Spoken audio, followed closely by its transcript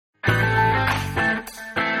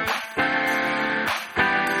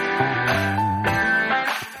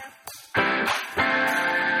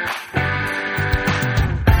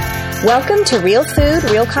Welcome to Real Food,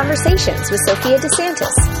 Real Conversations with Sophia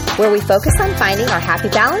DeSantis, where we focus on finding our happy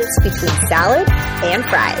balance between salad and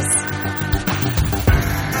fries.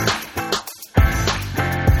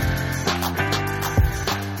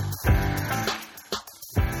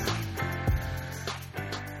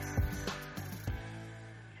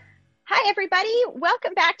 Hi, everybody.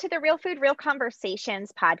 Welcome back to the Real Food, Real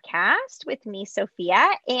Conversations podcast with me, Sophia.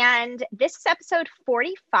 And this is episode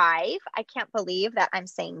 45. I can't believe that I'm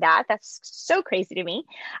saying that. That's so crazy to me.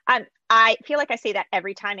 I feel like I say that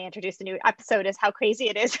every time I introduce a new episode is how crazy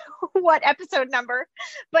it is, what episode number,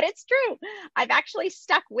 but it's true. I've actually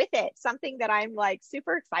stuck with it, something that I'm like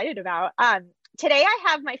super excited about. Today I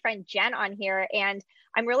have my friend Jen on here, and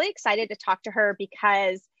I'm really excited to talk to her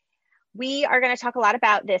because we are going to talk a lot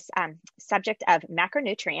about this subject of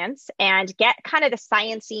macronutrients and get kind of the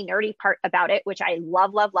sciencey, nerdy part about it, which I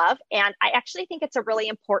love, love, love. And I actually think it's a really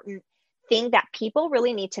important thing that people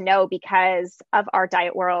really need to know because of our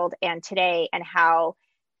diet world and today, and how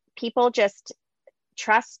people just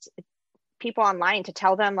trust people online to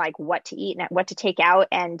tell them like what to eat and what to take out.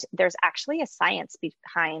 And there's actually a science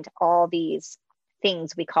behind all these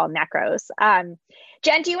things we call macros.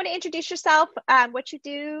 Jen, do you want to introduce yourself, what you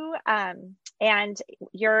do, and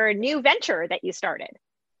your new venture that you started?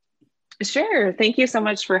 Sure. Thank you so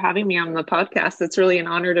much for having me on the podcast. It's really an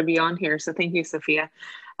honor to be on here. So thank you, Sophia.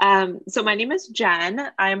 So my name is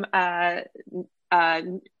Jen. I'm I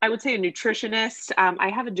would say a nutritionist. I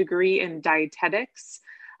have a degree in dietetics.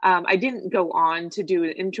 I didn't go on to do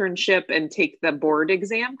an internship and take the board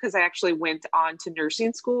exam because I actually went on to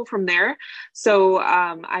nursing school from there. So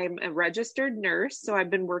I'm a registered nurse. So I've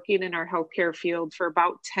been working in our healthcare field for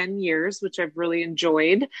about 10 years, which I've really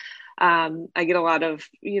enjoyed. I get a lot of,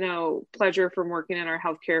 pleasure from working in our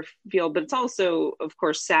healthcare field, but it's also, of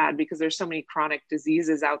course, sad because there's so many chronic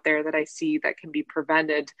diseases out there that I see that can be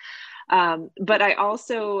prevented. But I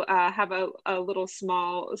also have a little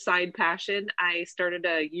small side passion. I started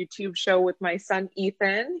a YouTube show with my son,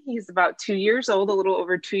 Ethan. He's about 2 years old, a little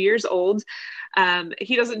over 2 years old.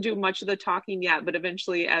 He doesn't do much of the talking yet, but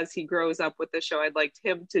eventually as he grows up with the show, I'd like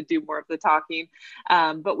him to do more of the talking.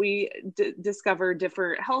 But we discover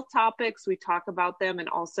different health topics. We talk about them and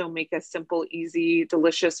also make a simple, easy,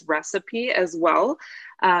 delicious recipe as well.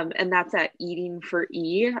 And that's at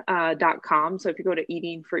eatingfoре.com. So if you go to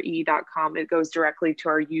eatingfoре.com, it goes directly to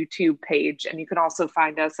our YouTube page. And you can also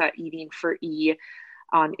find us at Eating for E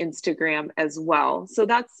on Instagram as well. So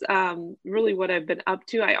that's really what I've been up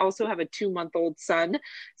to. I also have a 2-month-old son.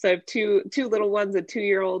 So I have two little ones, a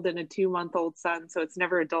 2-year-old and a 2-month-old son. So it's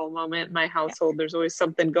never a dull moment in my household. There's always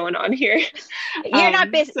something going on here. You're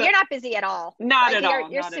not busy. You're not busy at all. Not at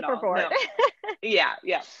all. You're not super bored. No. Yeah,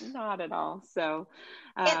 not at all. So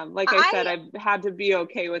like I said, I've had to be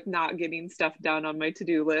okay with not getting stuff done on my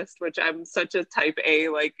to-do list, which I'm such a type A,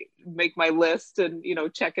 like make my list and,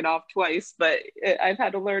 check it off twice. But I've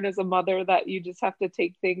had to learn as a mother that you just have to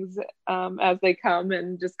take things as they come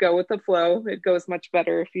and just go with the flow. It goes much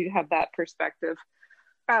better if you have that perspective.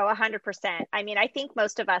 Oh, 100%. I mean, I think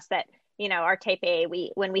most of us that, are type A,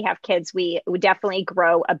 when we have kids, we definitely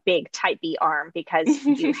grow a big type B arm because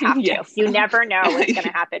you have to. Yes. You never know what's going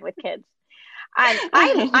to happen with kids.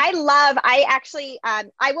 I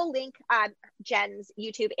will link Jen's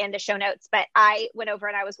YouTube in the show notes, but I went over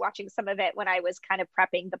and I was watching some of it when I was kind of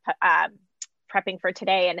prepping for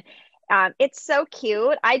today. And it's so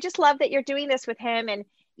cute. I just love that you're doing this with him. And,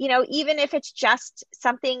 even if it's just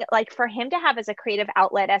something like for him to have as a creative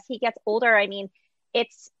outlet as he gets older, I mean,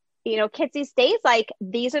 it's, kids these days, like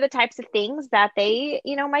these are the types of things that they,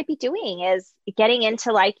 might be doing is getting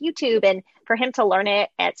into like YouTube, and for him to learn it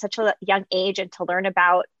at such a young age and to learn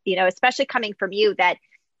about, especially coming from you that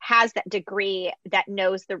has that degree that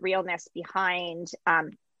knows the realness behind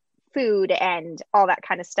food and all that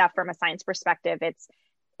kind of stuff from a science perspective.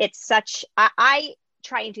 It's such, I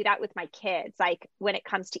try and do that with my kids, like when it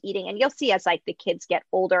comes to eating, and you'll see as like the kids get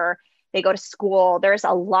older, they go to school, there's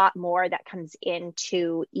a lot more that comes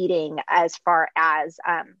into eating as far as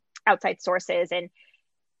outside sources. And,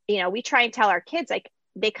 we try and tell our kids, like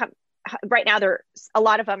they come right now, a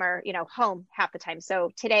lot of them are, home half the time.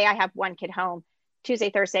 So today I have one kid home,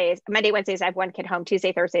 Monday, Wednesdays, I have one kid home,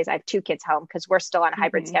 Tuesday, Thursdays, I have 2 kids home because we're still on a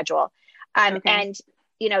hybrid schedule. Okay. And,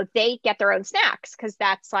 they get their own snacks because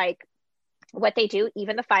that's like what they do.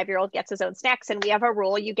 Even the 5-year-old gets his own snacks. And we have a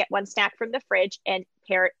rule, you get one snack from the fridge and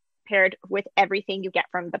paired with everything you get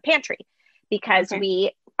from the pantry, because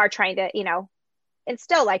we are trying to,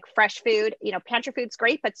 instill like fresh food, pantry food's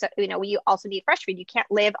great, but so, you also need fresh food. You can't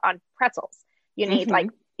live on pretzels. You need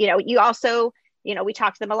like, you also we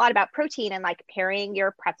talk to them a lot about protein and like pairing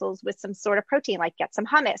your pretzels with some sort of protein, like get some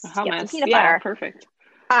hummus, get some peanut yeah, butter. perfect.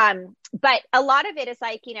 But a lot of it is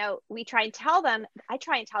like, we try and tell them,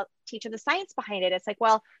 teach them the science behind it. It's like,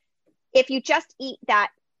 well, if you just eat that,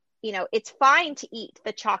 it's fine to eat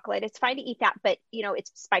the chocolate. It's fine to eat that, but it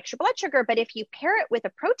spikes your blood sugar. But if you pair it with a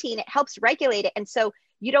protein, it helps regulate it. And so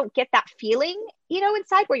you don't get that feeling,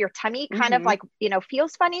 inside where your tummy kind of like,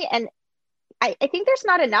 feels funny. And I think there's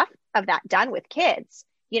not enough of that done with kids.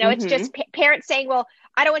 It's just parents saying, well,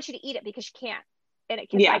 I don't want you to eat it because you can't. And it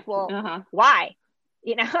kid's like, well, why?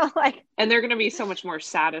 Like, and they're going to be so much more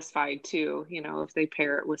satisfied too, if they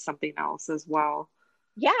pair it with something else as well.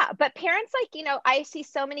 Yeah. But parents, like, I see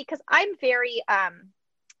so many, cause I'm very,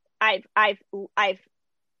 I've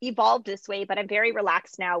evolved this way, but I'm very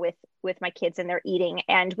relaxed now with my kids and their eating.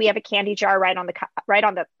 And we have a candy jar right on the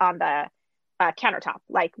countertop.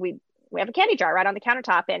 Like we have a candy jar right on the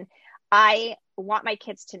countertop. And I want my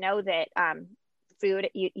kids to know that, food,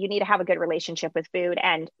 you need to have a good relationship with food,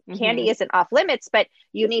 and candy isn't off limits, but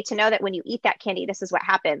you need to know that when you eat that candy, this is what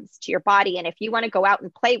happens to your body. And if you want to go out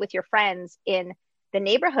and play with your friends in the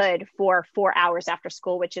neighborhood for 4 hours after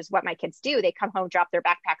school, which is what my kids do, they come home, drop their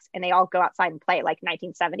backpacks, and they all go outside and play like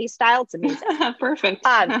 1970s style. It's amazing. Perfect.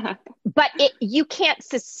 But you can't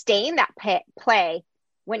sustain that play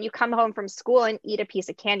when you come home from school and eat a piece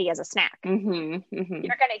of candy as a snack. You're going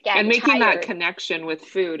to get and making tired. that connection with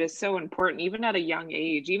food is so important, even at a young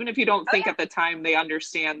age. Even if you don't think at the time they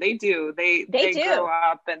understand, they do. They grow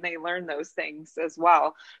up and they learn those things as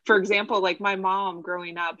well. For example, like my mom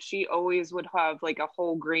growing up, she always would have like a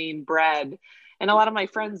whole grain bread. And a lot of my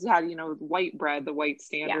friends had, white bread, the white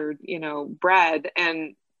standard, bread.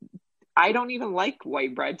 And I don't even like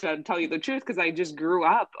white bread, to tell you the truth, because I just grew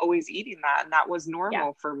up always eating that. And that was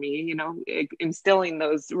normal for me, instilling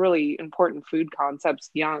those really important food concepts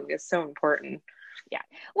young is so important. Yeah.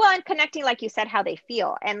 Well, and connecting, like you said, how they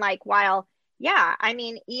feel. And like, while,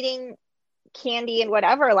 eating candy and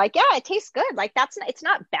whatever, like, it tastes good. Like it's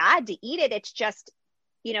not bad to eat it. It's just,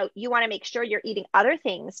 you want to make sure you're eating other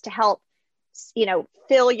things to help,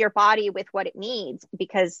 fill your body with what it needs,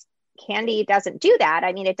 because candy doesn't do that.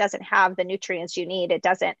 I mean, it doesn't have the nutrients you need. It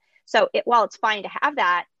doesn't. So while it's fine to have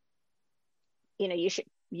that, you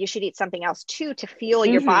should eat something else too, to fuel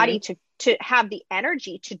your body, to have the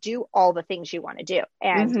energy to do all the things you want to do.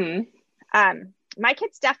 And, my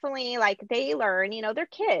kids definitely, like, they learn, they're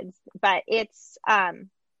kids, but it's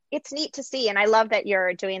neat to see. And I love that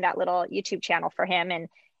you're doing that little YouTube channel for him, and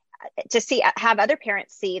to have other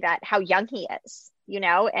parents see that, how young he is,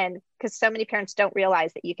 and because so many parents don't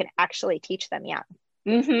realize that you can actually teach them young.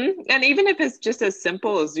 And even if it's just as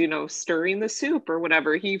simple as, stirring the soup or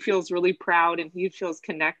whatever, he feels really proud and he feels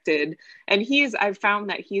connected. And I've found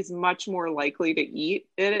that he's much more likely to eat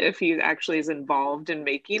it if he actually is involved in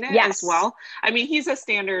making it as well. I mean, he's a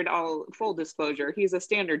standard, full disclosure, he's a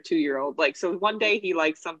standard 2-year-old. Like, so one day he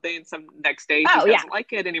likes something, some next day he doesn't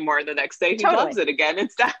like it anymore. And the next day he loves it again.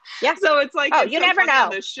 It's that. Yeah. So it's like, you never know. On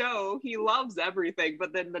the show, he loves everything,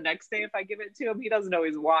 but then the next day, if I give it to him, he doesn't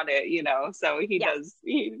always want it, so he does.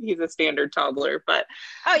 He's a standard toddler, but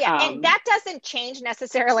and that doesn't change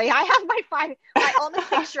necessarily. I have my almost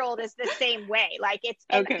 6-year-old is the same way. Like, it's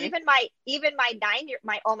even my 9-year,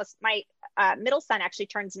 my middle son actually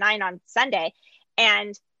turns 9 on Sunday,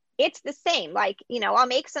 and it's the same. Like, I'll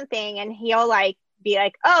make something and he'll like be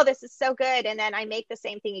like, oh, this is so good, and then I make the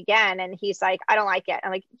same thing again and he's like, I don't like it.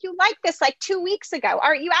 I'm like, you liked this like 2 weeks ago,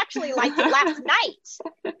 or you actually liked it last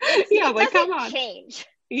night. It like, come on, change.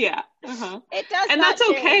 Yeah. It does. And that's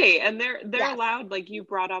okay. And they're allowed, like you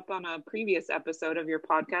brought up on a previous episode of your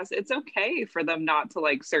podcast, it's okay for them not to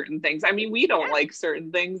like certain things. I mean, we don't like certain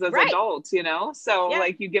things as adults, so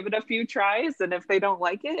like you give it a few tries, and if they don't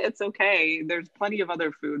like it, it's okay. There's plenty of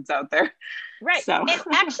other foods out there. Right. So. And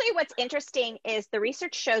actually what's interesting is the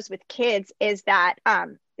research shows with kids is that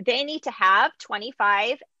they need to have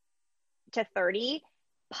 25 to 30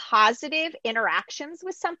 positive interactions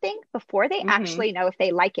with something before they actually know if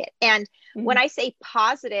they like it. And when I say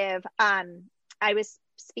positive, I was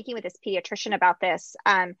speaking with this pediatrician about this,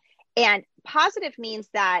 and positive means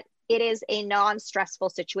that it is a non-stressful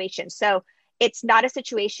situation. So it's not a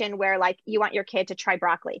situation where like you want your kid to try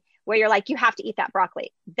broccoli, where you're like, you have to eat that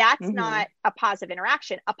broccoli. That's not a positive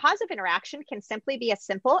interaction. A positive interaction can simply be as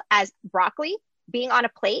simple as broccoli being on a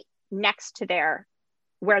plate next to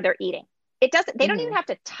where they're eating. It doesn't, they don't even have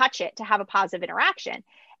to touch it to have a positive interaction.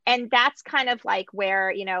 And that's kind of like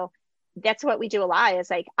where, that's what we do a lot, is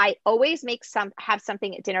like, I always have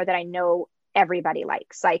something at dinner that I know everybody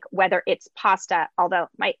likes, like whether it's pasta, although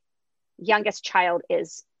my youngest child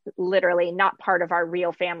is literally not part of our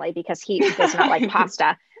real family because he does not like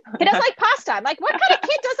pasta. He doesn't like pasta. I'm like, what kind of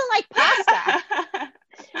kid doesn't like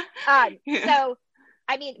pasta? So,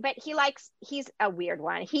 I mean, but he's a weird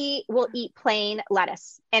one. He will eat plain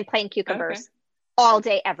lettuce and plain cucumbers all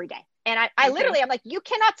day, every day. And I literally, I'm like, you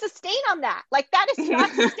cannot sustain on that. Like, that is not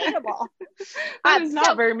sustainable. That is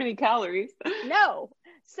not very many calories. No.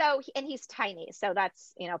 So, and he's tiny. So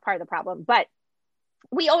that's, part of the problem. But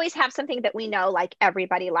we always have something that we know, like,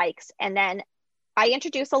 everybody likes. And then I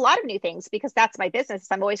introduce a lot of new things because that's my business.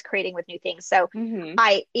 I'm always creating with new things. So when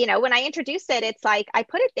I introduce it, it's like, I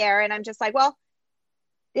put it there and I'm just like, well,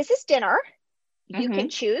 this is dinner. You can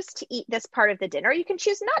choose to eat this part of the dinner. You can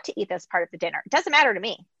choose not to eat this part of the dinner. It doesn't matter to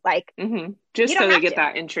me. Like, just so they get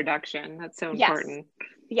that introduction. That's so important.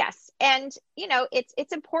 Yes. And,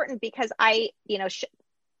 it's important because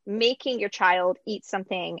making your child eat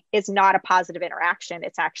something is not a positive interaction.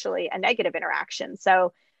 It's actually a negative interaction.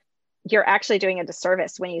 So you're actually doing a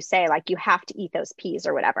disservice when you say, like, you have to eat those peas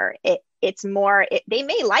or whatever. It's more, they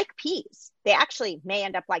may like peas. They actually may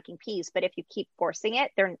end up liking peas, but if you keep forcing it,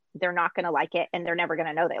 they're not going to like it, and they're never going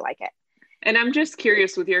to know they like it. And I'm just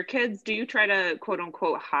curious, with your kids, do you try to quote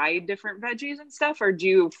unquote hide different veggies and stuff? Or do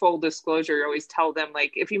you, full disclosure, you always tell them,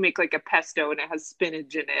 like, if you make like a pesto and it has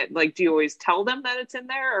spinach in it, like, do you always tell them that it's in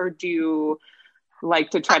there? Or do you like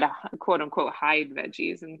to try to quote unquote hide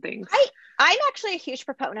veggies and things? I'm actually a huge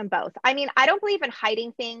proponent of both. I mean, I don't believe in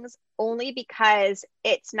hiding things only because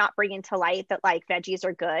it's not bringing to light that, like, veggies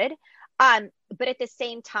are good. But at the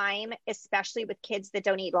same time, especially with kids that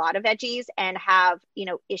don't eat a lot of veggies and have,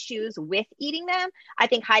 issues with eating them, I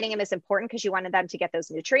think hiding them is important because you wanted them to get those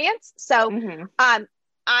nutrients. So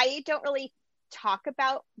I don't really talk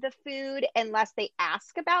about the food unless they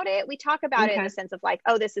ask about it. We talk about it in the sense of, like,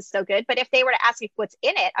 oh, this is so good. But if they were to ask me what's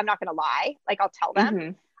in it, I'm not going to lie. Like, I'll tell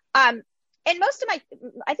them. And most of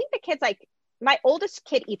I think the kids, like, my oldest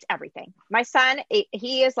kid eats everything. My son,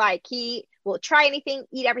 he is like, he will try anything,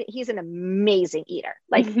 eat everything. He's an amazing eater,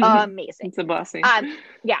 like amazing. It's a blessing.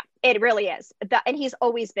 Yeah, it really is. And he's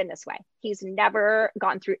always been this way. He's never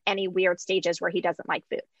gone through any weird stages where he doesn't like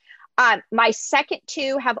food. My second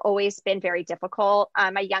two have always been very difficult.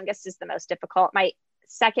 My youngest is the most difficult. My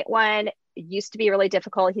second one used to be really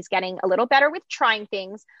difficult. He's getting a little better with trying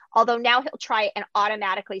things, although now he'll try it and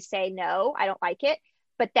automatically say, no, I don't like it.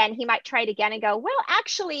 But then he might try it again and go, well,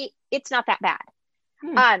 actually, it's not that bad.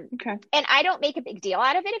 And I don't make a big deal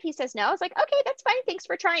out of it. If he says no, I was like, okay, that's fine. Thanks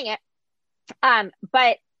for trying it.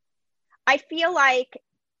 But I feel like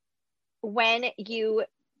when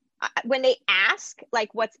they ask,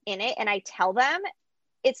 like, what's in it, and I tell them,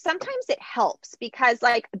 sometimes it helps because,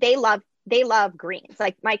 like, they love greens.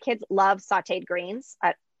 Like, my kids love sauteed greens.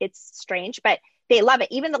 It's strange, but they love it.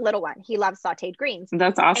 Even the little one, he loves sauteed greens.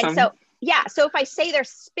 That's awesome. And so, yeah. So if I say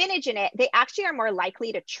there's spinach in it, they actually are more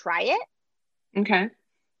likely to try it. Okay.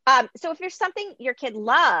 So if there's something your kid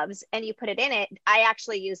loves and you put it in it, I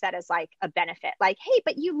actually use that as, like, a benefit. Like, hey,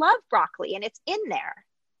 but you love broccoli and it's in there.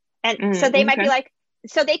 And so they might be like,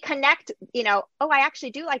 so they connect, oh, I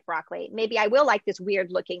actually do like broccoli. Maybe I will like this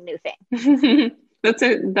weird looking new thing.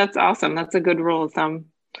 That's awesome. That's a good rule of thumb.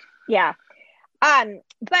 Yeah.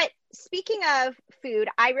 But speaking of food,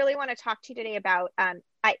 I really want to talk to you today about,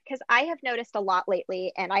 because I have noticed a lot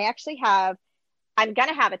lately, and I'm going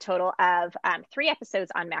to have a total of 3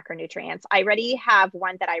 episodes on macronutrients. I already have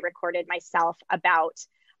one that I recorded myself about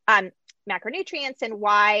macronutrients and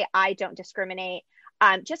why I don't discriminate.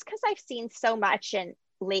 Just because I've seen so much and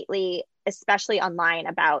lately, especially online,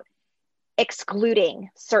 about excluding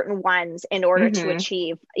certain ones in order to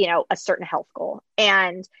achieve, a certain health goal.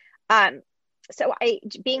 And so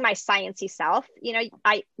being my sciencey self,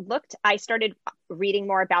 I started reading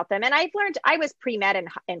more about them, and I've learned, I was pre-med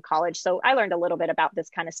in college. So I learned a little bit about this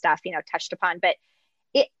kind of stuff, touched upon, but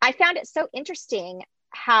I found it so interesting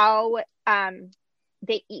how,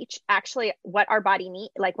 they each actually what our body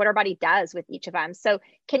what our body does with each of them. So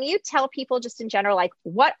can you tell people just in general, like,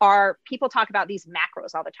 people talk about these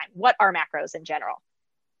macros all the time. What are macros in general?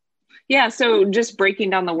 Yeah. So just breaking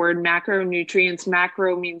down the word macronutrients,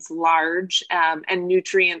 macro means large, and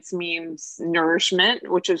nutrients means nourishment,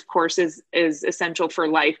 which of course is essential for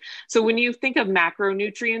life. So when you think of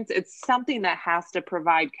macronutrients, it's something that has to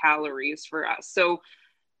provide calories for us. So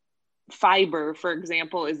fiber, for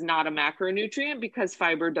example, is not a macronutrient because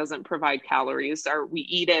fiber doesn't provide calories, or we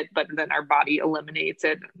eat it, but then our body eliminates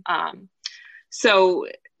it. So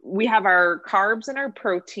we have our carbs and our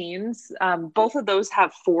proteins. Both of those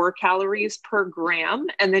have 4 calories per gram,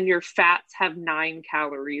 and then your fats have 9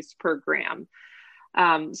 calories per gram.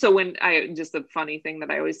 So just a funny thing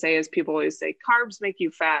that I always say is people always say carbs make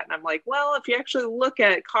you fat. And I'm like, well, if you actually look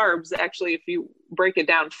at carbs, actually, if you break it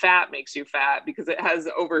down, fat makes you fat because it has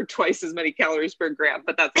over twice as many calories per gram,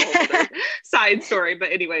 but that's a whole other side story.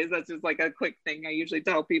 But anyways, that's just like a quick thing I usually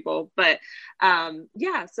tell people. But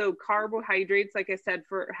yeah, so carbohydrates, like I said,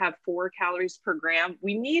 have 4 calories per gram.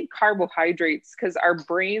 We need carbohydrates because our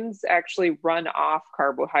brains actually run off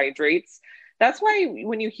carbohydrates. That's why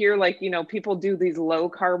when you hear people do these low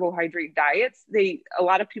carbohydrate diets, a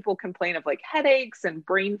lot of people complain of like headaches and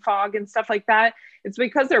brain fog and stuff like that. It's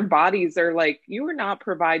because their bodies are like, you are not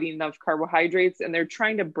providing enough carbohydrates, and they're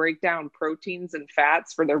trying to break down proteins and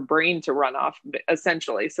fats for their brain to run off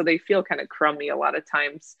essentially. So they feel kind of crummy a lot of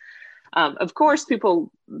times. Of course,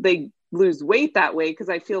 they lose weight that way because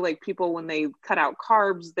I feel like people, when they cut out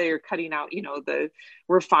carbs, they're cutting out, the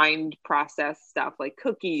refined processed stuff like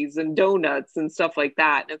cookies and donuts and stuff like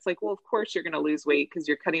that. And it's like, well, of course you're going to lose weight because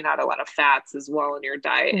you're cutting out a lot of fats as well in your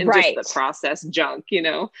diet and just the processed junk,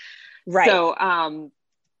 Right. So,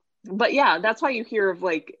 but yeah, that's why you hear of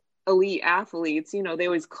like elite athletes, they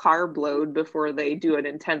always carb load before they do an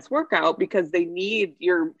intense workout because they need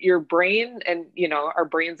your brain, and our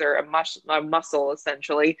brains are a muscle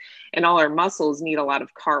essentially, and all our muscles need a lot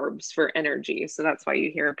of carbs for energy. So that's why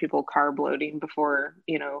you hear people carb loading before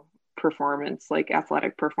performance, like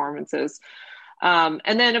athletic performances. And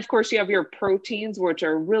then of course you have your proteins, which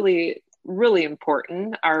are really, really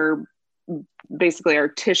important. Basically our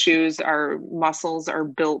tissues, our muscles are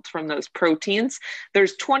built from those proteins.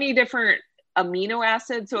 There's 20 different amino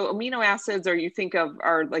acids. So amino acids are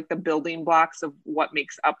like the building blocks of what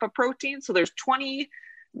makes up a protein. So there's 20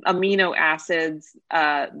 amino acids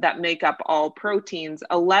that make up all proteins.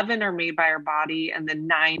 11 are made by our body, and then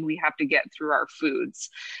 9 we have to get through our foods.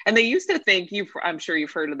 And they used to think, I'm sure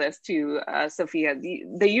you've heard of this too, Sophia,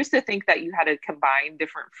 they used to think that you had to combine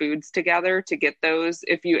different foods together to get those.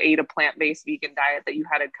 If you ate a plant-based vegan diet, that you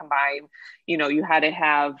had to combine, you had to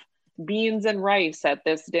have beans and rice at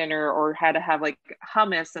this dinner, or had to have like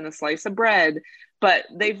hummus and a slice of bread. But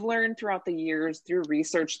they've learned throughout the years through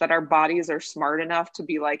research that our bodies are smart enough to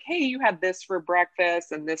be like, hey, you had this for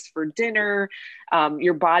breakfast and this for dinner.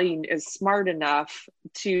 Your body is smart enough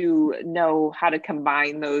to know how to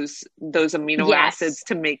combine those amino acids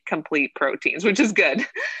to make complete proteins, which is good.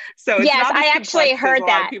 So it's not as I actually heard that.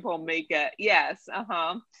 A lot of people make it. Yes.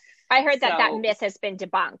 I heard that myth has been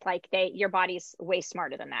debunked. Like your body's way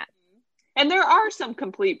smarter than that. And there are some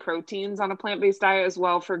complete proteins on a plant-based diet as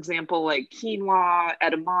well. For example, like quinoa,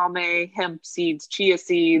 edamame, hemp seeds, chia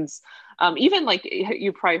seeds, even like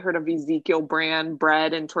you probably heard of Ezekiel brand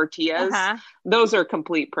bread and tortillas. Those are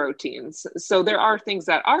complete proteins. So there are things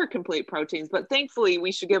that are complete proteins, but thankfully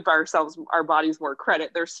we should give our bodies more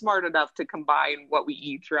credit. They're smart enough to combine what we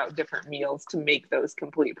eat throughout different meals to make those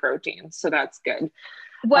complete proteins. So that's good.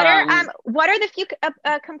 What are the few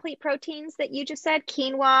complete proteins that you just said?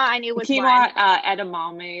 Quinoa, I knew was one.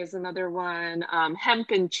 Edamame is another one.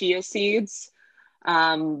 Hemp and chia seeds.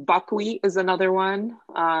 Buckwheat is another one.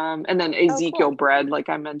 And then Ezekiel bread, like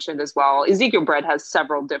I mentioned as well. Ezekiel bread has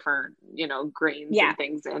several different, grains and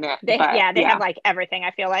things in it. They have like everything.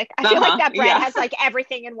 I feel like that bread has like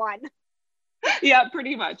everything in one. Yeah,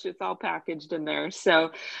 pretty much. It's all packaged in there.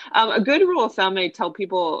 So a good rule of thumb I tell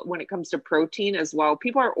people when it comes to protein as well,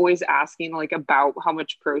 people are always asking like about how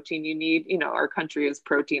much protein you need. Our country is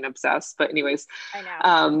protein obsessed, but anyways, I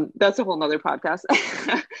know. That's a whole nother podcast.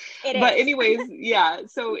 But anyways, yeah.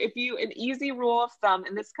 So an easy rule of thumb,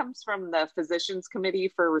 and this comes from the Physicians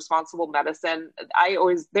Committee for Responsible Medicine.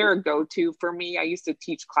 They're a go-to for me. I used to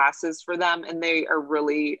teach classes for them, and they are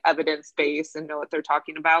really evidence-based and know what they're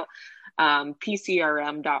talking about.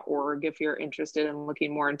 PCRM.org if you're interested in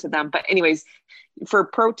looking more into them. But anyways, for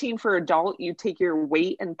protein for adult, you take your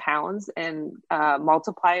weight in pounds and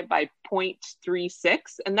multiply it by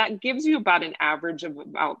 0.36, and that gives you about an average of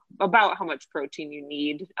about how much protein you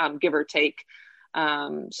need, give or take.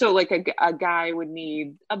 So like a guy would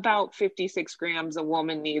need about 56 grams, a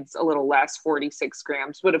woman needs a little less, 46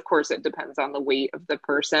 grams, but of course it depends on the weight of the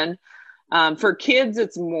person. For kids,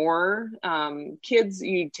 it's more. Kids,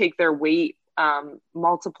 you take their weight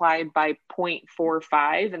multiplied by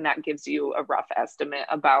 0.45, and that gives you a rough estimate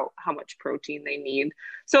about how much protein they need.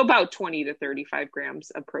 So about 20 to 35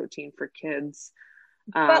 grams of protein for kids.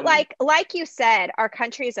 But like you said, our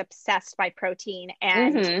country is obsessed by protein.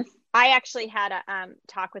 And I actually had a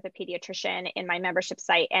talk with a pediatrician in my membership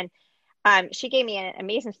site, and she gave me an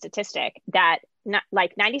amazing statistic that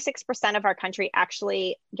 96% of our country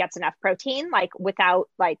actually gets enough protein, like without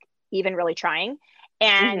like even really trying.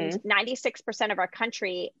 And 96% of our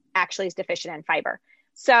country actually is deficient in fiber.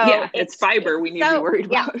 So Yeah, it's fiber we need to be worried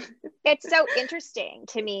about. It's so interesting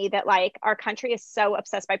to me that like our country is so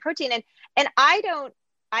obsessed by protein, and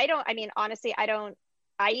I mean, honestly,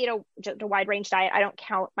 I eat just a wide range diet. I don't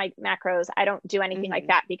count my macros. I don't do anything like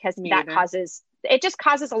that because it just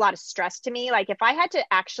causes a lot of stress to me. Like if I had to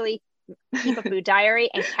actually keep a food diary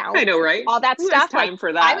and count I know, right? all that stuff, time like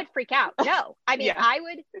for that? I would freak out. No, I mean, Yeah.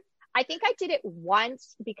 I think I did it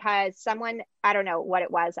once because someone, I don't know what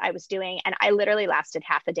it was I was doing, and I literally lasted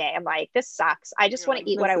half a day. I'm like, this sucks. I just want to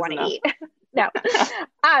eat what I want to eat. No.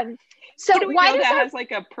 So do we why know does that has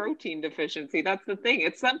like a protein deficiency? That's the thing.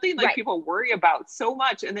 It's something like people worry about so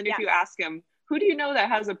much. And then if you ask them, who do you know that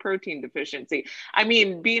has a protein deficiency? I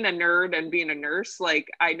mean, being a nerd and being a nurse, like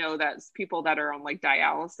I know that people that are on like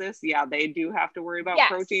dialysis, yeah, they do have to worry about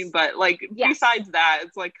protein. But like besides that,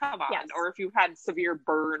 it's like, come on. Or if you've had severe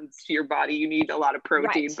burns to your body, you need a lot of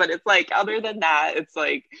protein. But it's like, other than that, it's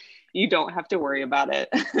like, you don't have to worry about it.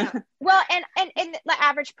 Well, and the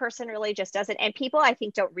average person really just doesn't. And people, I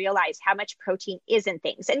think, don't realize how much protein is in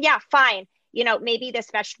things. And yeah, fine. You know, maybe this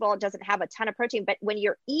vegetable doesn't have a ton of protein, but when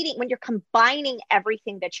you're combining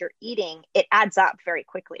everything that you're eating, it adds up very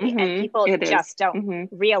quickly. And people just don't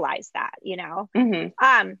realize that, you know?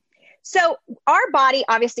 So our body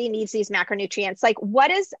obviously needs these macronutrients. Like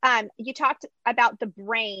what is, you talked about the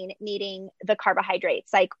brain needing the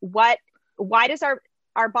carbohydrates. Like why does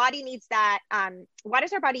our body needs that? Why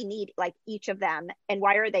does our body need like each of them, and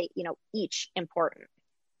why are they, each important?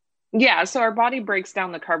 Yeah, so our body breaks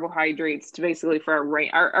down the carbohydrates to basically for our brain.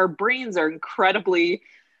 Our brains are incredibly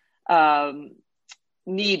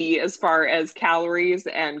needy as far as calories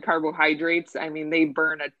and carbohydrates. I mean,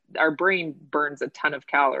 our brain burns a ton of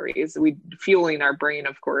calories. Fueling our brain,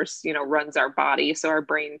 of course, runs our body. So our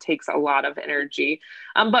brain takes a lot of energy.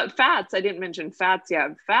 But fats, I didn't mention fats yet.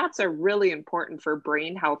 Fats are really important for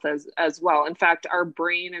brain health as well. In fact, our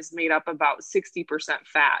brain is made up about 60%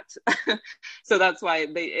 fat. So that's why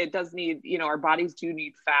it does need, our bodies do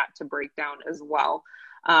need fat to break down as well.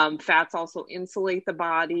 Fats also insulate the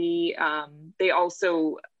body. They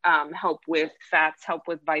also help with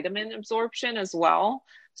vitamin absorption as well.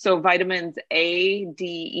 So vitamins A,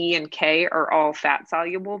 D, E, and K are all fat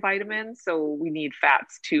soluble vitamins. So we need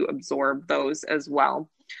fats to absorb those as well.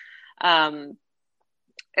 And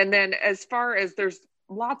then as far as there's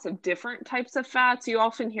lots of different types of fats, you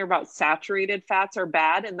often hear about saturated fats are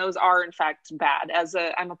bad, and those are in fact bad.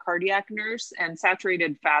 I'm a cardiac nurse, and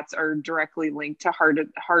saturated fats are directly linked to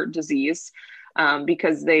heart disease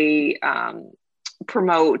because they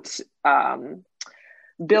promote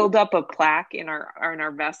buildup of plaque in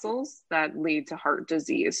our vessels that lead to heart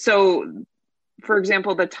disease. So for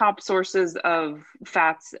example, the top sources of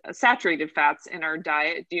fats, saturated fats in our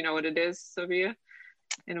diet, do you know what it is, Sophia?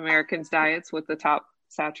 In Americans' diets, what the top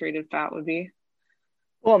saturated fat would be?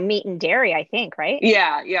 Well, meat and dairy, I think, right?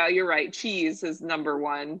 Yeah, you're right. Cheese is number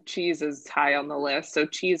one. Cheese is high on the list. So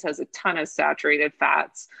cheese has a ton of saturated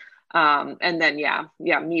fats. And then,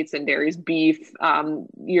 meats and dairies, beef,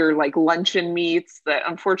 your like luncheon meats that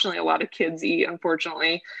unfortunately a lot of kids eat,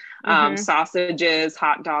 unfortunately. Sausages,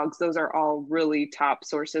 hot dogs, those are all really top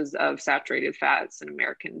sources of saturated fats in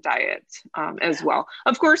American diet as well.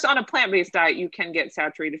 Of course, on a plant-based diet, you can get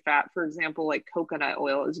saturated fat. For example, like coconut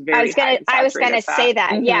oil is very high in saturated fat. I was going to say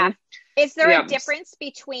that. Yeah. Is there a difference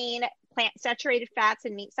between plant saturated fats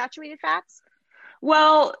and meat saturated fats?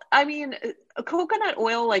 Well, I mean, coconut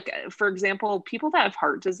oil, like, for example, people that have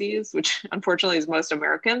heart disease, which unfortunately is most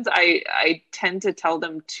Americans, I tend to tell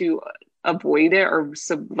them to avoid it or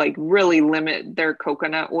really limit their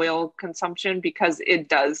coconut oil consumption because it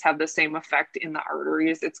does have the same effect in the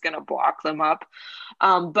arteries. It's going to block them up.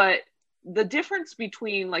 But the difference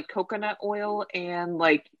between like coconut oil and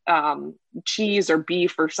like cheese or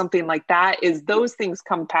beef or something like that is those things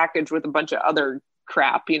come packaged with a bunch of other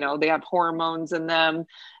crap. They have hormones in them,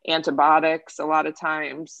 antibiotics a lot of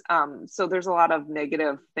times. So there's a lot of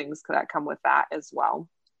negative things that come with that as well.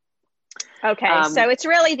 Okay. So it's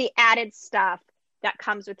really the added stuff that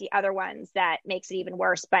comes with the other ones that makes it even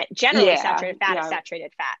worse, but generally saturated fat is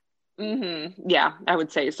saturated fat. Yeah, I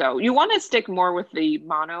would say so. You want to stick more with the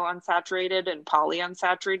monounsaturated and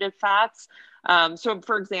polyunsaturated fats. So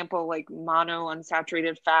for example, like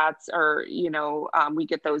monounsaturated fats are, we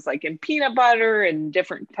get those like in peanut butter and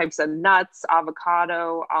different types of nuts,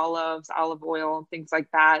 avocado, olives, olive oil, things like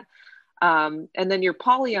that. And then your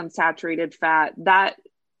polyunsaturated fat,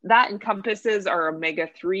 that encompasses our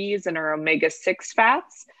omega-3s and our omega-6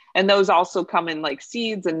 fats. And those also come in like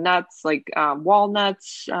seeds and nuts, like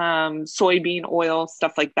walnuts, soybean oil,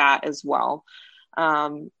 stuff like that as well.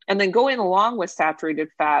 And then going along with saturated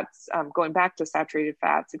fats, going back to saturated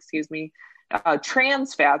fats,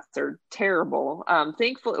 trans fats are terrible.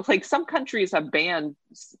 Thankfully, like some countries have banned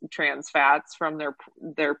trans fats from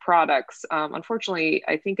their products. Unfortunately,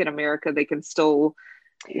 I think in America they can still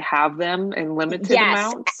have them in limited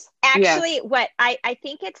Yes. amounts. Actually, Yes. what I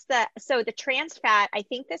think it's the trans fat, I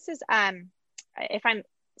think this is if I'm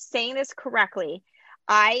saying this correctly,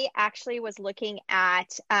 I actually was looking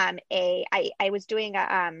at I was doing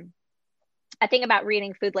a thing about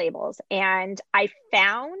reading food labels, and I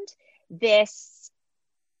found this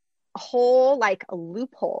whole like a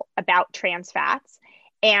loophole about trans fats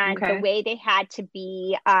and the Okay. way they had to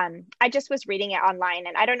be. I just was reading it online,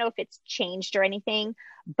 and I don't know if it's changed or anything,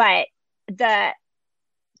 but the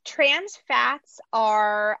trans fats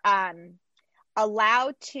are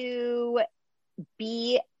allowed to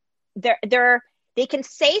be they can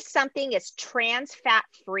say something is trans fat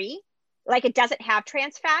free, like it doesn't have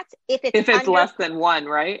trans fats if it's If it's under less than one,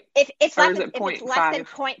 right? if it's Or less is than, it if it's point less than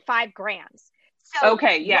five? 0.5 grams. So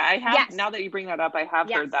Okay, yeah, I have. yes, Now that you bring that up, I have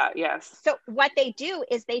yes. heard that. Yes. So what they do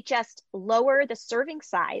is they just lower the serving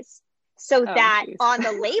size so Oh, that geez. on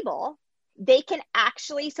the label they can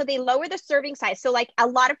actually, so they lower the serving size. So like a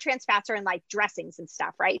lot of trans fats are in like dressings and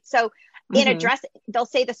stuff, right? So in a Mm-hmm. dress, they'll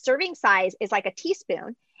say the serving size is like a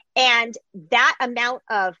teaspoon, and that amount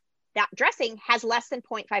of that dressing has less than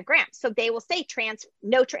 0.5 grams. So they will say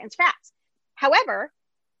no trans fats. However,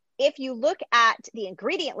 if you look at the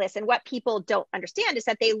ingredient list, and what people don't understand is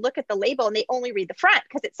that they look at the label and they only read the front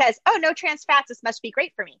because it says, oh, no trans fats, this must be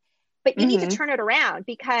great for me. But you need to Mm-hmm. turn it around,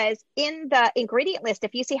 because in the ingredient list,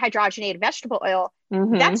 if you see hydrogenated vegetable oil,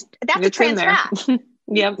 Mm-hmm. that's a It's in trans there. fat.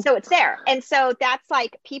 Yep. So it's there. And so that's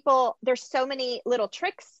like there's so many little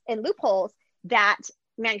tricks and loopholes that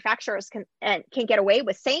manufacturers can get away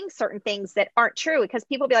with saying certain things that aren't true, because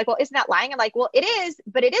people be like, well, isn't that lying? I'm like, well, it is,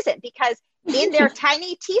 but it isn't, because in their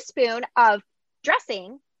tiny teaspoon of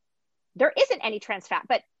dressing, there isn't any trans fat.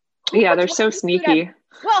 But Yeah, they're so sneaky.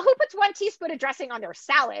 who puts 1 teaspoon of dressing on their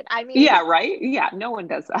salad? I mean, Yeah, right? Yeah, no one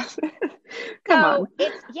does that. Come on.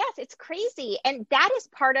 it's crazy. And that is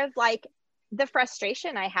part of like the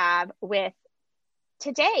frustration I have with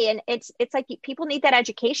today. And it's like people need that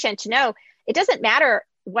education to know it doesn't matter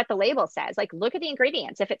what the label says. Like, look at the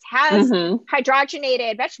ingredients. If it has Mm-hmm.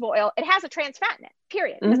 hydrogenated vegetable oil, it has a trans fat in it,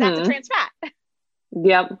 period, because that's a Mm-hmm. trans fat.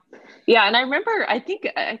 Yep. Yeah, and I remember I think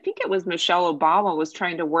it was Michelle Obama was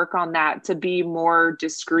trying to work on that to be more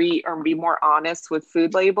discreet or be more honest with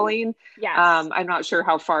food labeling. Yes. I'm not sure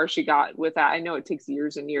how far she got with that. I know it takes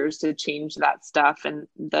years and years to change that stuff, and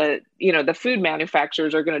the food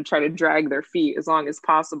manufacturers are going to try to drag their feet as long as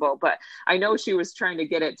possible. But I know she was trying to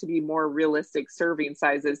get it to be more realistic serving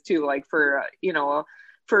sizes too, like for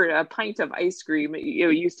a pint of ice cream, you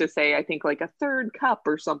used to say, I think like a third cup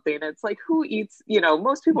or something. It's like, who eats,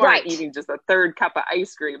 most people aren't eating just a third cup of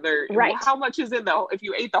ice cream. They're right. How much is in if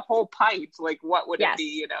you ate the whole pint, like what would it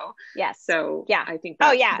be, Yes. So yeah. I think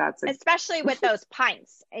that's especially with those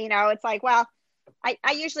pints, it's like, well, I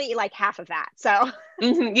usually eat like half of that. So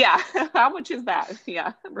mm-hmm, yeah. How much is that?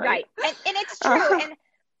 Yeah. Right. And it's true. And,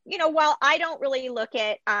 while I don't really look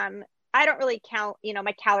at, I don't really count,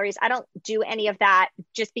 my calories. I don't do any of that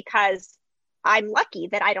just because I'm lucky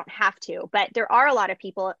that I don't have to. But there are a lot of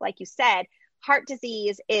people, like you said, heart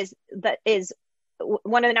disease is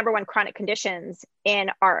one of the number one chronic conditions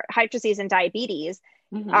in our heart disease, and diabetes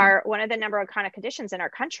mm-hmm. are one of the number one chronic conditions in our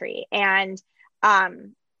country. And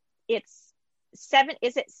is it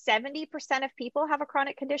 70% of people have a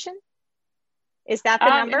chronic condition? Is that the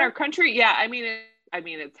number? In our country? Yeah. I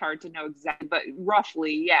mean, it's hard to know exactly, but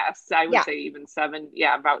roughly, yes, I would say even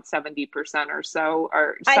about 70% or so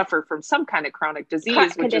suffer from some kind of chronic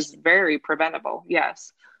disease, which is very preventable.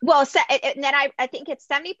 Yes. Well, and then I think it's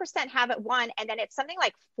 70% have it one, and then it's something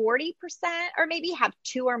like 40% or maybe have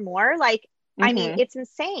two or more. Like, mm-hmm. I mean, it's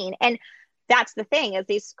insane. And that's the thing, is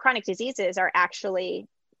these chronic diseases are actually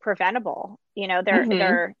preventable.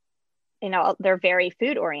 They're very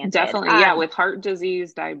food oriented. Definitely. With heart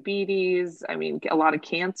disease, diabetes, I mean, a lot of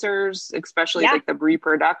cancers, especially like the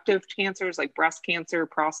reproductive cancers, like breast cancer,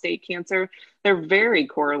 prostate cancer, they're very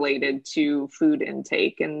correlated to food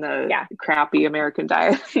intake and the crappy American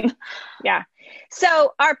diet. Yeah.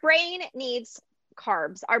 So our brain needs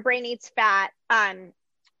carbs, our brain needs fat,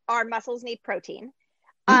 our muscles need protein.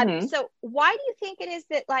 Mm-hmm. So why do you think it is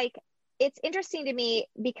that, like, it's interesting to me,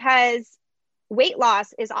 because weight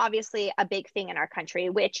loss is obviously a big thing in our country,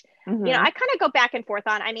 which, mm-hmm. I kind of go back and forth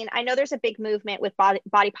on. I mean, I know there's a big movement with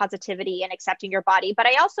body positivity and accepting your body, but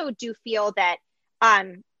I also do feel that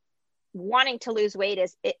wanting to lose weight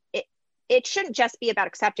it shouldn't just be about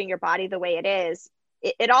accepting your body the way it is.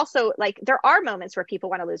 it also, like, there are moments where people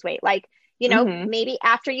want to lose weight. Like, maybe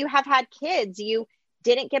after you have had kids, you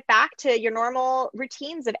didn't get back to your normal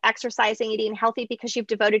routines of exercising, eating healthy because you've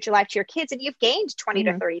devoted your life to your kids and you've gained 20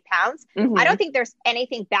 to 30 pounds. I don't think there's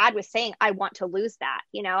anything bad with saying, I want to lose that.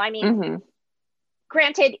 I mean,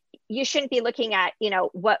 granted, you shouldn't be looking at,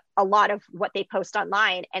 what a lot of what they post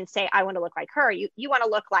online and say, I want to look like her. You want to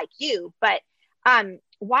look like you. But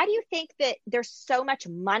why do you think that there's so much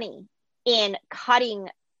money in cutting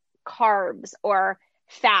carbs or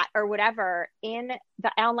fat or whatever in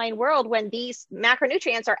the online world when these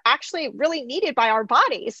macronutrients are actually really needed by our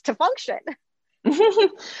bodies to function?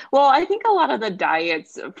 Well, I think a lot of the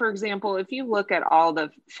diets, for example, if you look at all the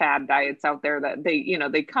fad diets out there that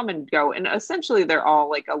they come and go, and essentially they're all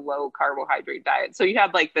like a low carbohydrate diet. So you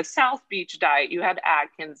had like the South Beach diet, you had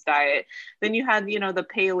Atkins diet, then you had, the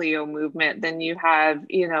paleo movement, then you have,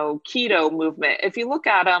 keto movement. If you look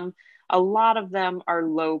at them, a lot of them are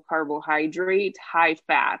low carbohydrate, high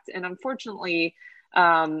fat. And unfortunately,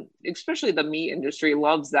 especially the meat industry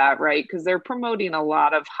loves that, right? Because they're promoting a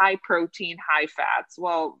lot of high protein, high fats.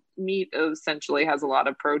 Well, meat essentially has a lot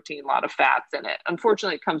of protein, a lot of fats in it.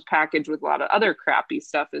 Unfortunately, it comes packaged with a lot of other crappy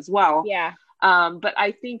stuff as well. Yeah. But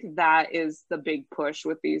I think that is the big push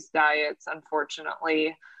with these diets,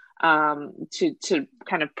 unfortunately, to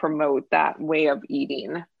kind of promote that way of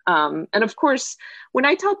eating. And of course, when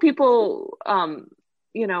I tell people,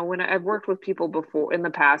 when I've worked with people before in the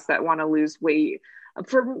past that want to lose weight,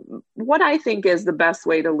 for what I think is the best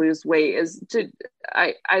way to lose weight is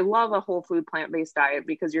I love a whole food plant-based diet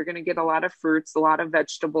because you're going to get a lot of fruits, a lot of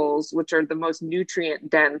vegetables, which are the most nutrient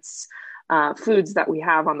dense foods that we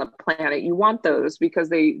have on the planet. You want those because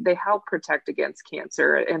they help protect against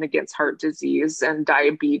cancer and against heart disease and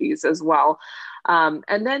diabetes as well.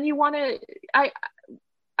 And then you want to,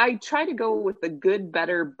 I try to go with the good,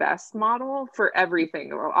 better, best model for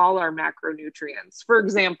everything, or all our macronutrients. For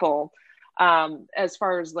example, as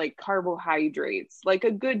far as like carbohydrates, like a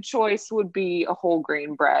good choice would be a whole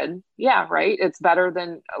grain bread. Yeah, right. It's better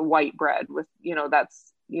than a white bread with, that's,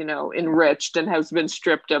 enriched and has been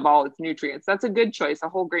stripped of all its nutrients. That's a good choice, a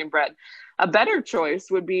whole grain bread. A better choice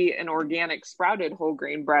would be an organic sprouted whole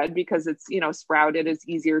grain bread because it's, sprouted is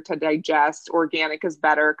easier to digest. Organic is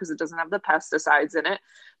better because it doesn't have the pesticides in it.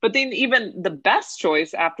 But then even the best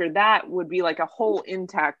choice after that would be like a whole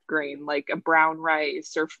intact grain, like a brown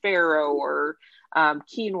rice or farro or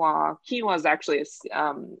quinoa. Quinoa is actually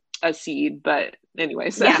a seed, but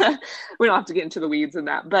anyways, yeah. We don't have to get into the weeds in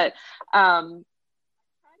that. But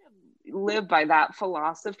live by that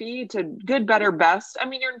philosophy to good, better, best. I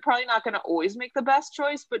mean, you're probably not going to always make the best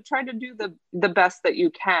choice, but try to do the best that you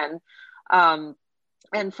can.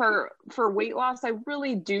 And for weight loss, I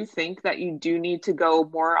really do think that you do need to go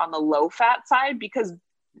more on the low fat side, because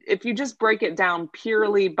if you just break it down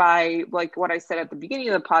purely by like what I said at the beginning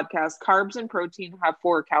of the podcast, carbs and protein have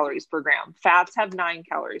 4 calories per gram. Fats have 9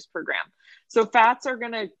 calories per gram. So fats are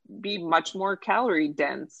going to be much more calorie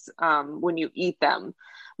dense when you eat them.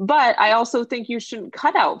 But I also think you shouldn't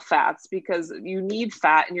cut out fats because you need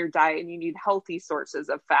fat in your diet and you need healthy sources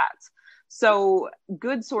of fats. So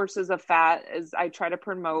good sources of fat, as I try to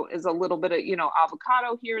promote, is a little bit of,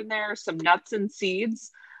 avocado here and there, some nuts and seeds.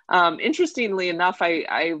 Interestingly enough,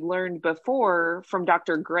 I learned before from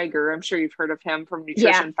Dr. Greger, I'm sure you've heard of him from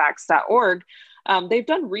nutritionfacts.org. They've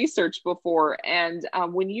done research before, and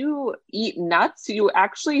when you eat nuts, you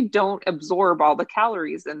actually don't absorb all the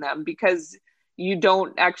calories in them because you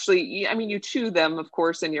don't actually, you chew them, of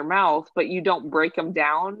course, in your mouth, but you don't break them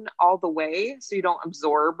down all the way. So you don't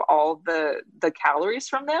absorb all the calories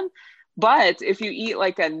from them. But if you eat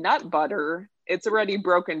like a nut butter, it's already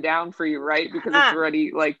broken down for you, right? Because it's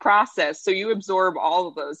already like processed. So you absorb all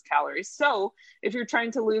of those calories. So if you're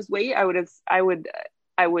trying to lose weight, I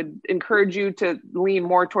would encourage you to lean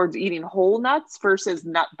more towards eating whole nuts versus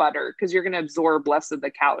nut butter, because you're going to absorb less of the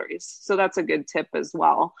calories. So that's a good tip as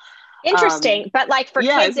well. Interesting. But like for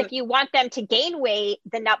kids, if you want them to gain weight,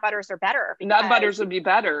 the nut butters are better. Nut butters would be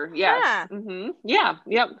better. Yes. Yeah. Mm-hmm. Yeah.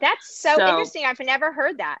 Yep. That's so interesting. I've never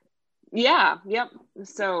heard that. Yeah. Yep.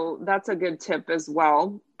 So that's a good tip as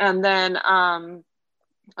well. And then,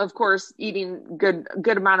 of course, eating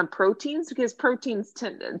good amount of proteins, because proteins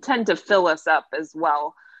tend to fill us up as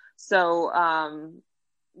well. So,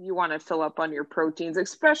 you want to fill up on your proteins,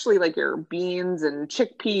 especially like your beans and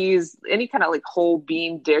chickpeas. Any kind of like whole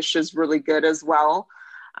bean dish is really good as well.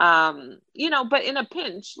 But in a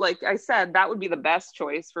pinch, like I said, that would be the best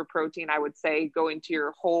choice for protein. I would say go into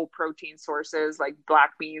your whole protein sources like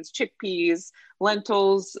black beans, chickpeas,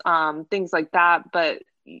 lentils, things like that. But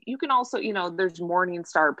you can also, there's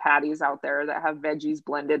Morningstar patties out there that have veggies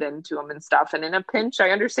blended into them and stuff. And in a pinch,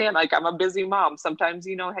 I understand, like, I'm a busy mom. Sometimes,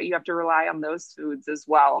 you have to rely on those foods as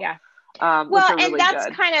well. Yeah. Well, and really that's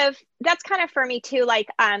good. that's kind of for me too. Like,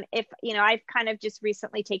 if, I've kind of just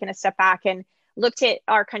recently taken a step back and looked at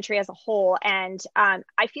our country as a whole. And,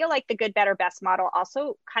 I feel like the good, better, best model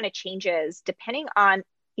also kind of changes depending on,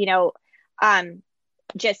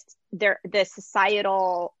 just the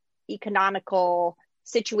societal, economical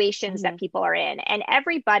situations that people are in, and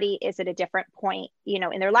everybody is at a different point,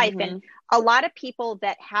 in their life. And a lot of people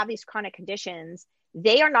that have these chronic conditions,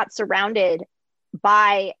 they are not surrounded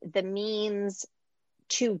by the means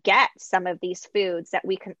to get some of these foods that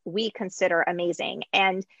we consider amazing.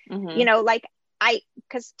 And,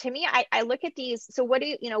 because to me, I look at these. So what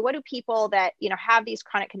do people that, have these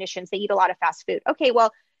chronic conditions, they eat a lot of fast food. Okay.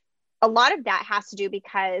 Well, a lot of that has to do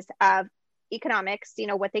because of economics,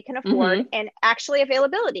 what they can afford, and actually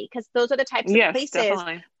availability, because those are the types of places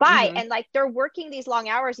buy. And like, they're working these long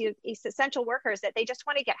hours, these essential workers that they just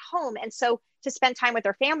want to get home. And so to spend time with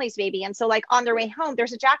their families, maybe. And so like on their way home,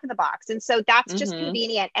 there's a Jack in the Box. And so that's just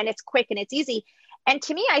convenient, and it's quick and it's easy. And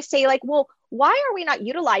to me, I say, like, well, why are we not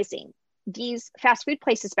utilizing these fast food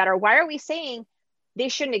places better? Why are we saying they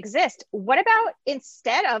shouldn't exist? What about,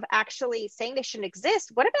 instead of actually saying they shouldn't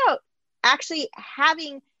exist, what about actually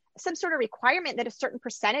having some sort of requirement that a certain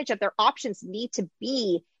percentage of their options need to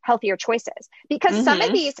be healthier choices? Because some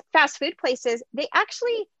of these fast food places, they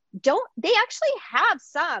actually have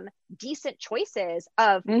some decent choices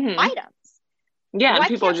of items. Yeah, and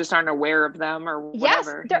people just aren't aware of them or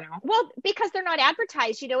whatever. Yes, well, because they're not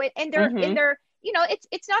advertised, and they're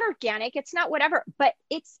it's not organic, it's not whatever, but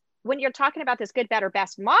it's, when you're talking about this good, better,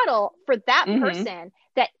 best model for that person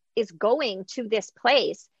that is going to this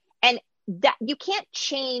place, and that you can't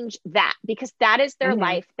change that, because that is their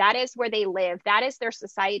life, that is where they live, that is their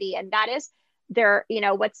society, and that is their,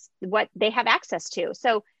 what they have access to.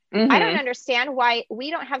 So I don't understand why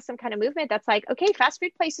we don't have some kind of movement that's like, okay, fast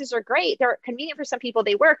food places are great, they're convenient for some people,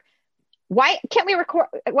 they work. Why can't we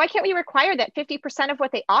require that 50% of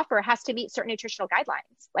what they offer has to meet certain nutritional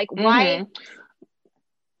guidelines? Like, why?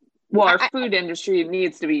 Well, our food industry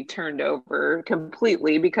needs to be turned over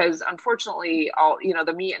completely, because unfortunately,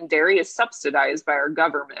 the meat and dairy is subsidized by our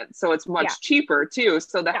government. So it's much cheaper too.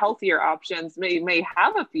 So the healthier options may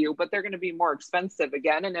have a few, but they're going to be more expensive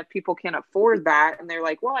again. And if people can't afford that, and they're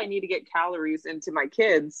like, well, I need to get calories into my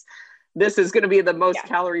kids, this is going to be the most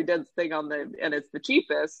calorie dense thing and it's the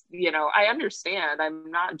cheapest. I understand. I'm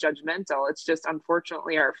not judgmental. It's just,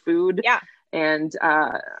 unfortunately, our food and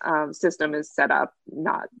system is set up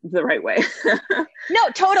not the right way. No,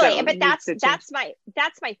 totally. So, but that's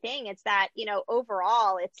my thing. It's that,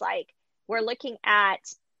 overall, it's like, we're looking at,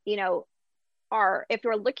 if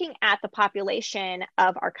we're looking at the population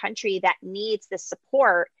of our country that needs this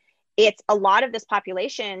support, it's a lot of this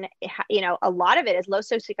population, a lot of it is low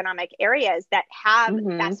socioeconomic areas that have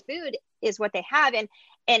fast food is what they have. And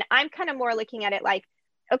I'm kind of more looking at it like,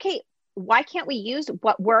 okay, why can't we use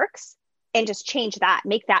what works and just change that,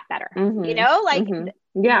 make that better?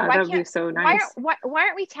 Yeah, that would be so nice. Why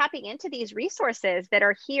aren't we tapping into these resources that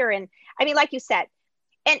are here? And I mean, like you said,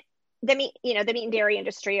 and the meat and dairy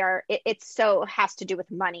industry it so has to do with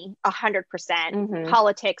money, 100%,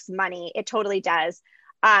 politics, money. It totally does.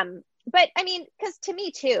 But I mean, because to me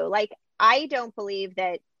too, like, I don't believe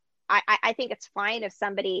that, I think it's fine if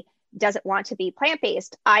somebody doesn't want to be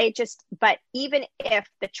plant-based. But even if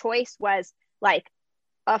the choice was like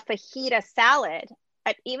a fajita salad,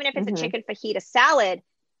 even if it's a chicken fajita salad,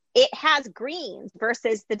 it has greens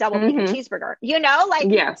versus the double bacon cheeseburger, like,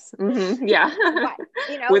 yes. Yeah.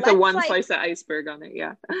 With the one slice of iceberg on it.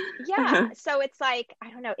 Yeah. Yeah. So it's like, I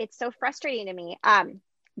don't know. It's so frustrating to me.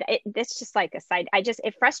 This just like a side,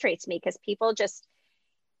 it frustrates me because people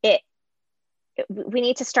we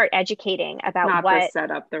need to start educating about not what set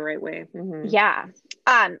up the right way. Yeah.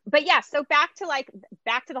 But yeah, so back to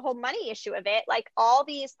the whole money issue of it, like all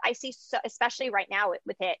these, I see, so, especially right now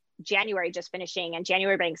with it, January just finishing and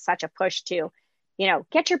January being such a push to,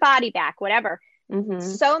 get your body back, whatever.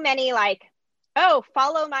 So many like, oh,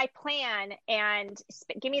 follow my plan and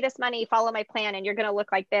give me this money, follow my plan, and you're going to look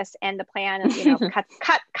like this. And the plan,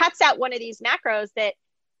 cuts out one of these macros that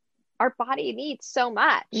our body needs so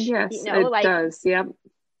much. Yes, it does. Yep.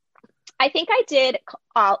 I think I did.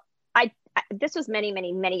 This was many,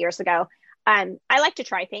 many, many years ago. I like to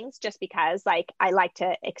try things just because, like, I like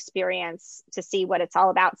to experience to see what it's all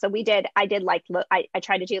about. So I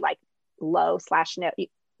tried to do like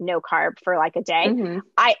low/no carb for like a day.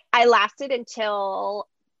 I lasted until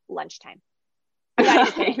lunchtime. I'm not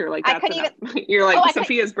even kidding. You're like, I that's couldn't enough. even, You're like, oh, I could,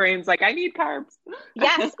 Sophia's brain's like, I need carbs.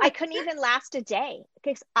 yes, I couldn't even last a day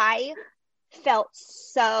because I felt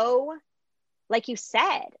so, like you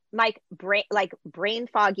said, like brain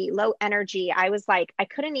foggy, low energy. I was like, I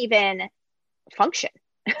couldn't even function.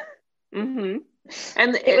 Mm-hmm.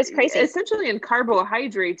 And It was crazy. essentially in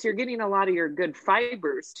carbohydrates, you're getting a lot of your good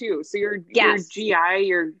fibers too. So your Yes. GI,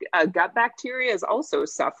 your gut bacteria is also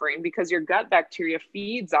suffering because your gut bacteria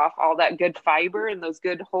feeds off all that good fiber and those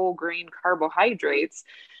good whole grain carbohydrates.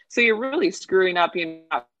 So you're really screwing up. You're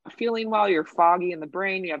not feeling well. You're foggy in the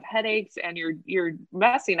brain. You have headaches, and you're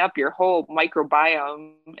messing up your whole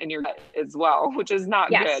microbiome in your gut as well, which is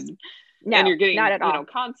not Yes. good. No, And you're getting, not at all.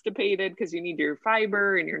 constipated because you need your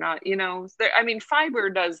fiber and you're not, I mean,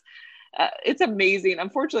 fiber does, it's amazing.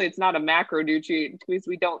 Unfortunately, it's not a macronutrient because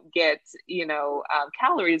we don't get,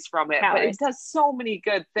 calories from it, but it Calories. does so many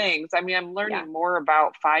good things. I mean, I'm learning more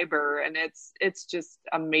about fiber, and it's just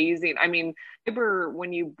amazing. I mean, fiber,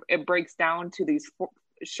 when it breaks down to these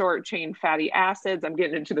short chain fatty acids, I'm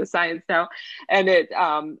getting into the science now, and it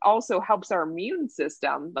also helps our immune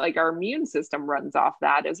system. Like our immune system runs off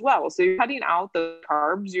that as well. So you're cutting out the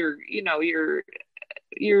carbs,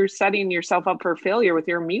 you're setting yourself up for failure with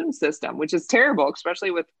your immune system, which is terrible,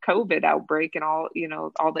 especially with COVID outbreak and all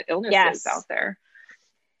the illnesses out there.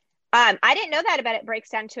 I didn't know that about it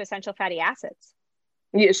breaks down to essential fatty acids.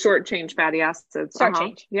 Yeah, short chain fatty acids. Short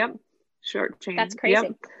chain. Yep. Short chain. That's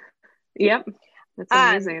crazy. Yep. That's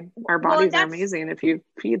amazing. Our bodies are amazing if you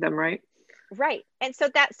feed them right. Right. And so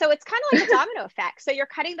it's kind of like a domino effect. So you're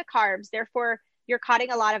cutting the carbs, therefore you're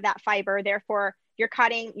cutting a lot of that fiber, therefore you're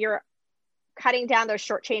cutting down those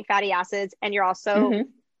short chain fatty acids, and you're also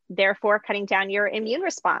therefore cutting down your immune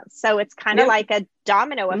response. So it's kind of like a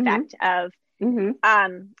domino effect of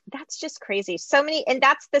that's just crazy. So many, and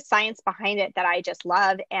that's the science behind it that I just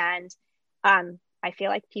love, and I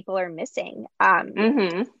feel like people are missing.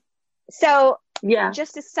 So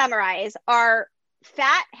just to summarize, our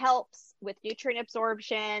fat helps with nutrient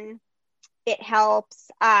absorption. It helps,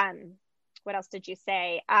 what else did you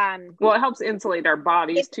say? Well, it helps insulate our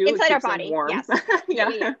bodies too. Insulate our body. Warm. Yes.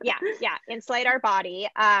 Yeah. Insulate our body.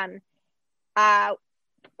 Was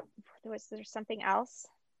there something else?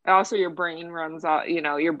 Also, your brain runs out,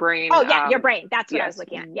 your brain. Oh yeah, your brain. That's what I was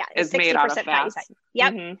looking at. Yeah. It's 60% made out of fat.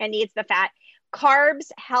 Yep. And needs the fat.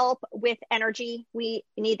 Carbs help with energy. We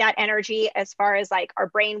need that energy as far as like our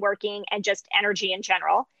brain working and just energy in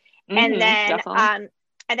general. And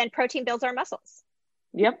then protein builds our muscles.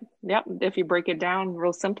 Yep. If you break it down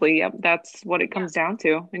real simply, that's what it comes down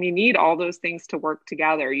to. And you need all those things to work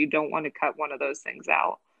together. You don't want to cut one of those things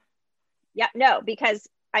out. No, because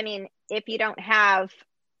I mean, if you don't have,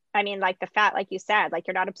 like the fat, like you said, like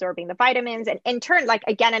you're not absorbing the vitamins, and in turn, like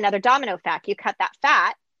again, another domino effect, you cut that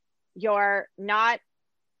fat, you're not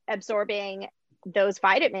absorbing those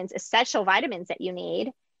vitamins, essential vitamins that you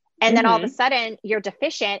need. And then all of a sudden you're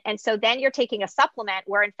deficient. And so then you're taking a supplement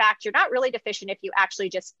where in fact, you're not really deficient if you actually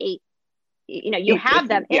just ate, you have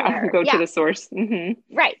them in there. Go to the source.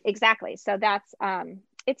 Right. Exactly. So that's,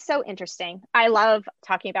 it's so interesting. I love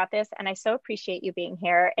talking about this, and I so appreciate you being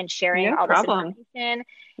here and sharing all this information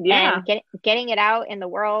and getting it out in the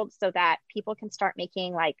world so that people can start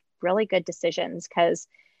making like really good decisions. Cause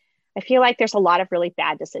I feel like there's a lot of really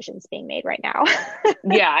bad decisions being made right now.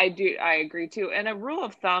 Yeah, I do. I agree too. And a rule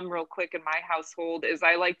of thumb real quick in my household is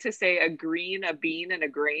I like to say a green, a bean, and a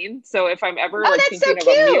grain. So if I'm ever thinking of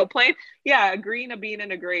a meal plan, a green, a bean,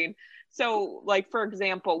 and a grain. So like, for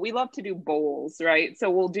example, we love to do bowls, right? So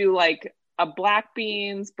we'll do like a black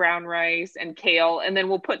beans, brown rice, and kale. And then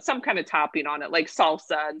we'll put some kind of topping on it, like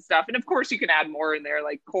salsa and stuff. And of course you can add more in there,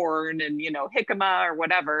 like corn and, jicama or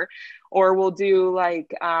whatever. Or we'll do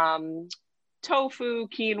like tofu,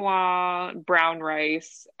 quinoa,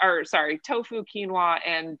 tofu, quinoa,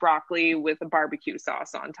 and broccoli with a barbecue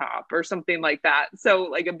sauce on top or something like that. So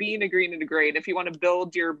like a bean, a green, and a grain, if you want to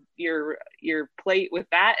build your plate with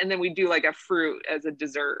that. And then we do like a fruit as a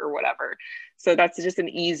dessert or whatever. So that's just an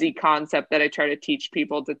easy concept that I try to teach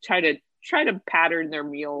people to try to pattern their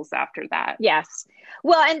meals after that. Yes.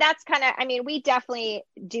 Well, and that's kind of, we definitely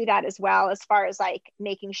do that as well, as far as like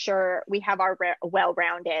making sure we have our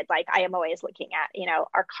well-rounded, like I am always looking at,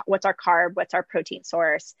 what's our carb, what's our protein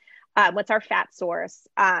source, what's our fat source.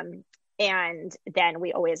 And then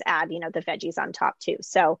we always add, the veggies on top too.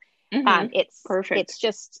 So it's perfect. It's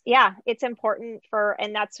just, it's important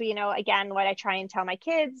and that's, again, what I try and tell my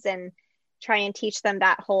kids and try and teach them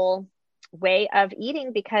that whole way of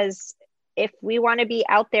eating, because if we want to be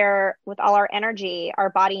out there with all our energy, our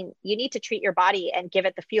body, you need to treat your body and give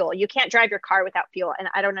it the fuel. You can't drive your car without fuel. And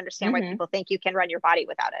I don't understand why people think you can run your body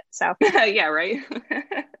without it. So yeah, right.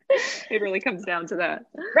 It really comes down to that.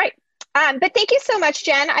 Right. But thank you so much,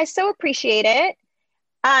 Jen. I so appreciate it.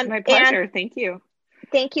 My pleasure. Thank you.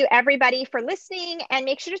 Thank you everybody for listening, and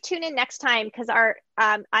make sure to tune in next time because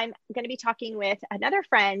I'm going to be talking with another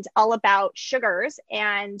friend all about sugars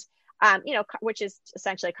and which is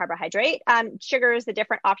essentially a carbohydrate, sugars, the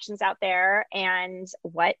different options out there and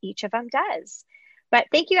what each of them does. But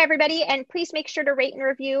thank you everybody. And please make sure to rate and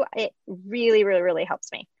review. It really, really, really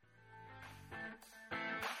helps me.